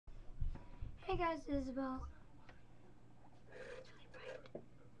Hey guys, Isabel.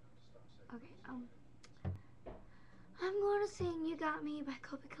 Okay, I'm going to sing You Got Me by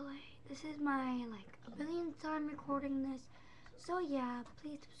Kobe Calais. This is my, a billionth time recording this. So yeah,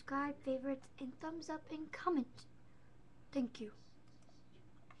 please subscribe, favorite, and thumbs up, and comment. Thank you.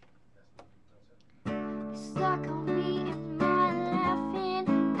 Stuck on me in my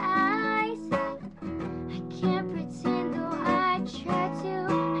laughing eyes. I can't pretend though I try to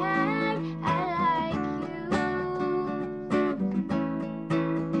hide. I like you.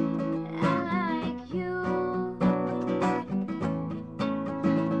 I like you. I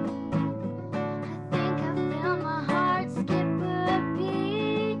think I felt my heart skip a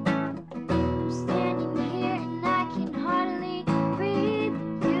beat. I'm standing here and I can hardly breathe.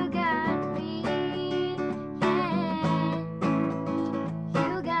 You got me, yeah.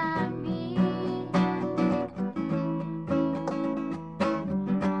 You got me.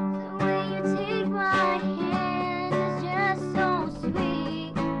 The way you take my hand is just so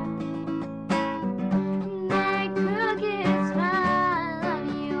sweet. And that crooked smile of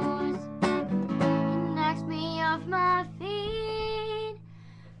yours, it knocks me off my feet.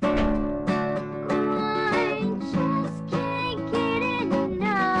 Oh, I just can't get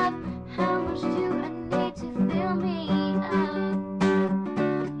enough. How much do I need to fill me up?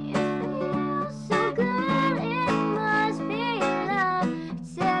 It feels so good, it must be love.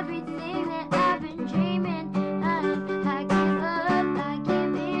 It's everything that I've been dreaming of. I give up, I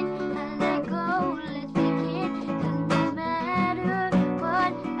give in, I let go, let's begin. 'Cause no matter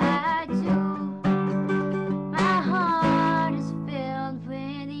what I do, my heart is filled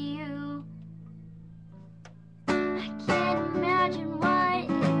with you. I can't imagine what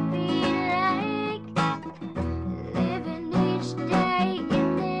it'd be like living each day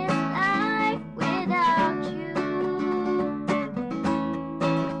in this life without you.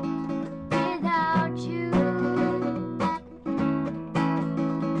 Without you.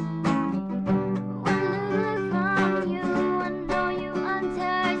 One look from you, I know you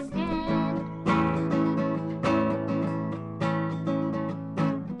understand.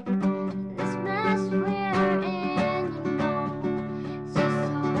 This mess we're in, you know, it's just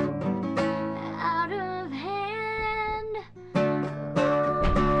so out of hand.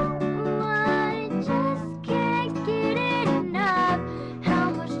 Ooh, I just can't get enough. How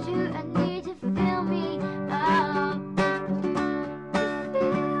much do I need to fill me up? It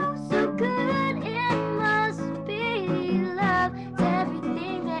feels so good, it must be love. It's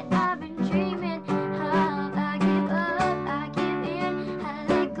everything that I've been dreaming of. I give up, I give in, I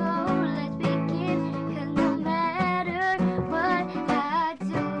let go, let's begin. 'Cause no matter what I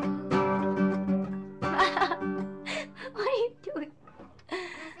do. What are you doing?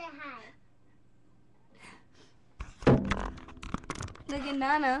 Say hi. Look at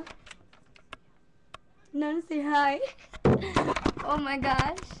Nana. Nana, say hi. Oh my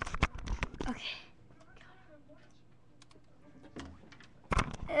gosh. Okay.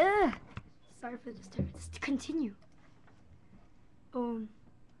 Ugh. Sorry for the disturbance. Continue.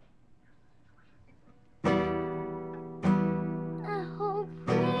 I hope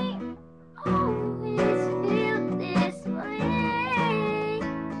we always feel this way.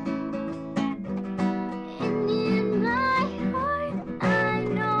 And in my heart, I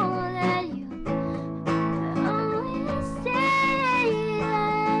know that you always stay.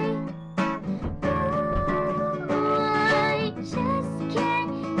 Ooh, I just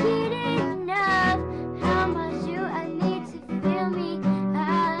can't get enough. How much do I need to fill me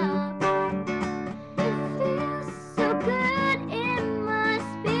up? It feels so good, it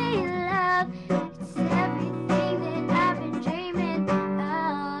must be love. It's everything that I've been dreaming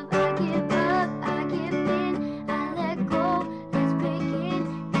of. I give up, I give in, I let go, let's begin.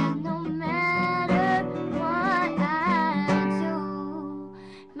 And no matter what I do,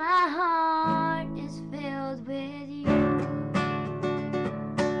 my heart is filled with you.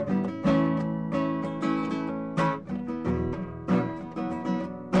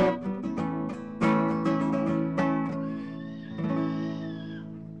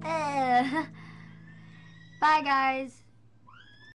 Bye guys.